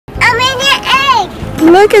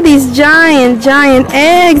Look at these giant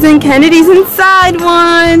eggs, and Kennedy's inside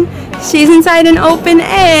one. She's inside an open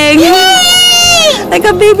egg. Yay! Like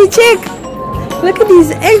a baby chick. Look at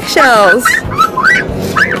these eggshells.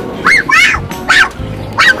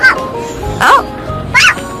 Oh,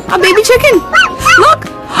 a baby chicken. Look,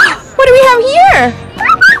 what do we have here?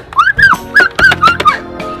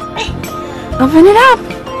 Open it up.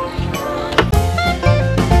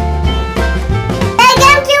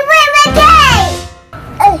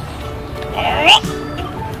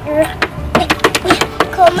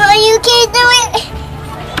 Come on, you can do it.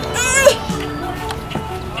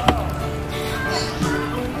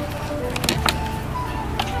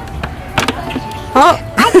 Oh,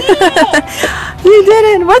 you did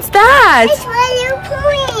it. What's that? It's my new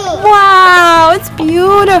point. Wow, it's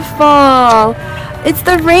beautiful. It's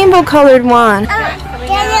the rainbow colored one.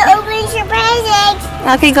 Can you open surprise eggs?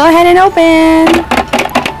 Okay, go ahead and open.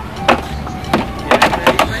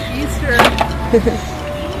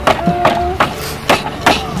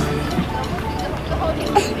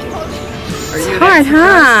 It's hard,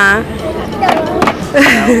 huh?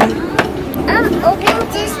 I'm opening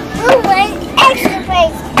this blue one extra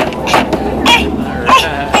prize.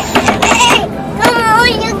 Come on,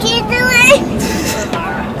 you can do it.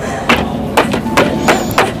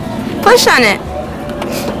 Push on it.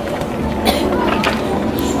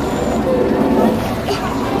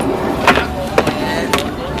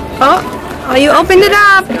 Oh, you opened it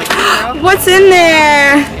up. What's in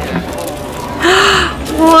there?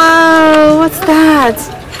 Whoa, what's that?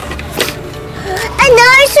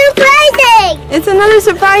 Another surprise egg. It's another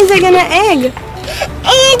surprise egg and an egg.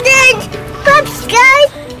 And then Pop's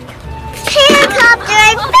got helicopter.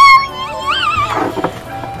 I found it.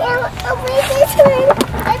 Now open this one.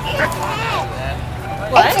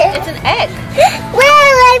 What? It's an egg.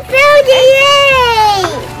 Well, I found it. Yay!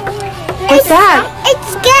 What's that? It's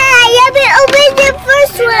Sky. Let me open the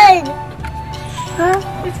first one. Huh?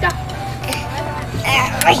 It's got.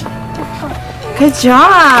 Good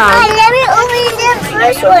job. Let me open the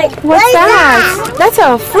first one. What's that? That's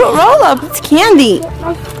a fruit roll-up. It's candy.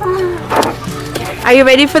 Are you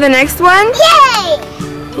ready for the next one? Yay!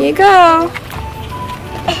 Here you go.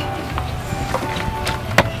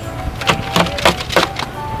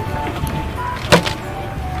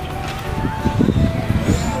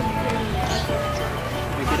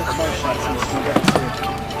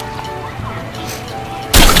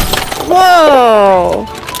 Whoa!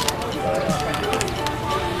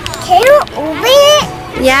 Can you open it?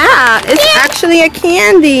 Yeah, it's actually a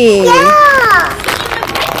candy. Yeah!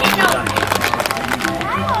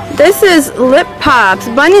 This is lip pops,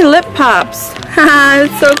 bunny lip pops. Haha,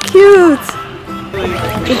 it's so cute.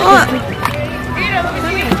 Oh.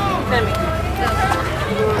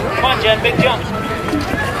 Come on, Jen, big jump.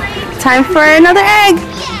 Time for another egg.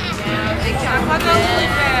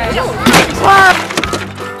 Whoa!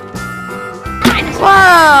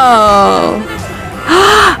 Whoa!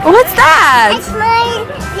 What's that? It's my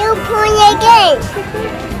new pony again.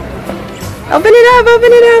 Open it up,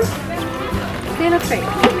 open it up. Stand up straight.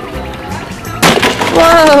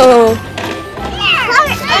 Whoa!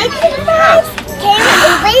 Can you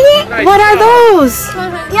open it? What are those?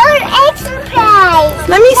 Your egg surprise.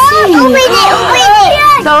 Let me see. Open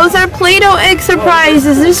it. Those are Play-Doh egg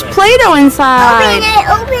surprises. There's Play-Doh Open inside. it.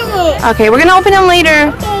 Open it. Okay, we're gonna open them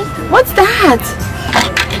later. Okay. What's that?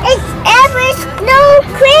 It's Everest no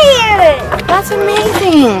clear. That's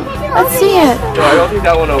amazing. Let's see it. No, I don't think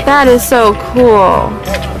that one opened. That is so cool.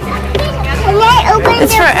 Can I open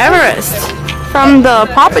It's for Everest from the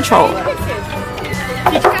Paw Patrol.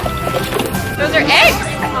 Those are eggs.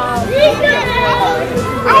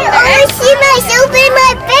 I only see myself in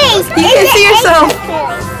my face. You can see yourself.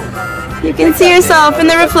 You can see yourself in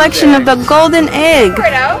the reflection of the golden egg.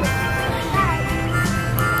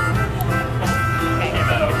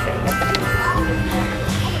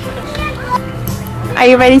 Are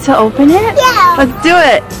you ready to open it? Yeah. Let's do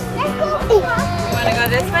it. You want to go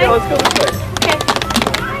this way? Yeah, let's go this way.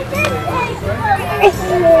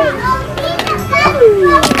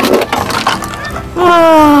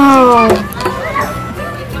 Whoa.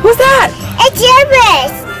 Who's that? It's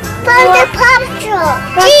Everest from the Paw Patrol.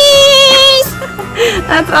 Cheese.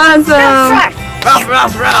 That's awesome. Ruff,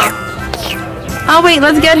 ruff, ruff. Oh wait,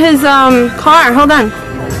 let's get his car. Hold on.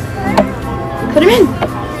 Put him in.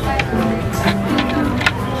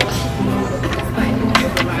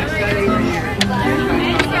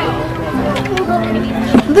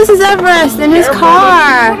 This is Everest in his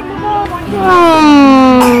car.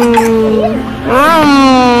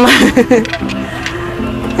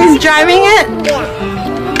 He's driving it? Yeah.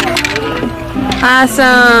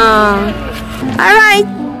 Awesome. Alright,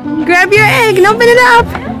 grab your egg and open it up.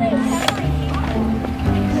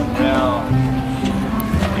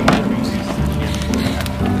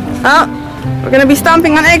 Oh, we're gonna be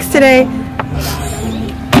stomping on eggs today.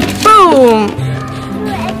 Boom!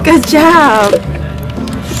 Good job.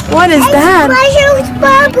 What is that? Marshall's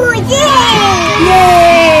bubble,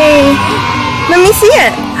 Yay! Let me see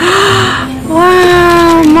it.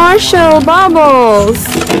 Wow, Marshall bubbles.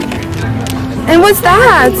 And what's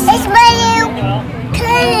that? It's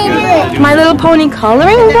My Little Pony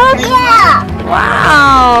coloring book? yeah.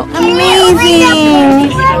 Wow,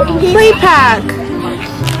 amazing. Play pack.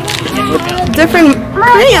 Different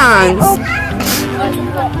crayons.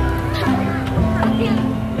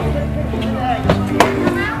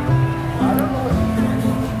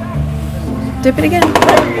 Dip it again.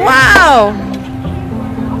 Wow.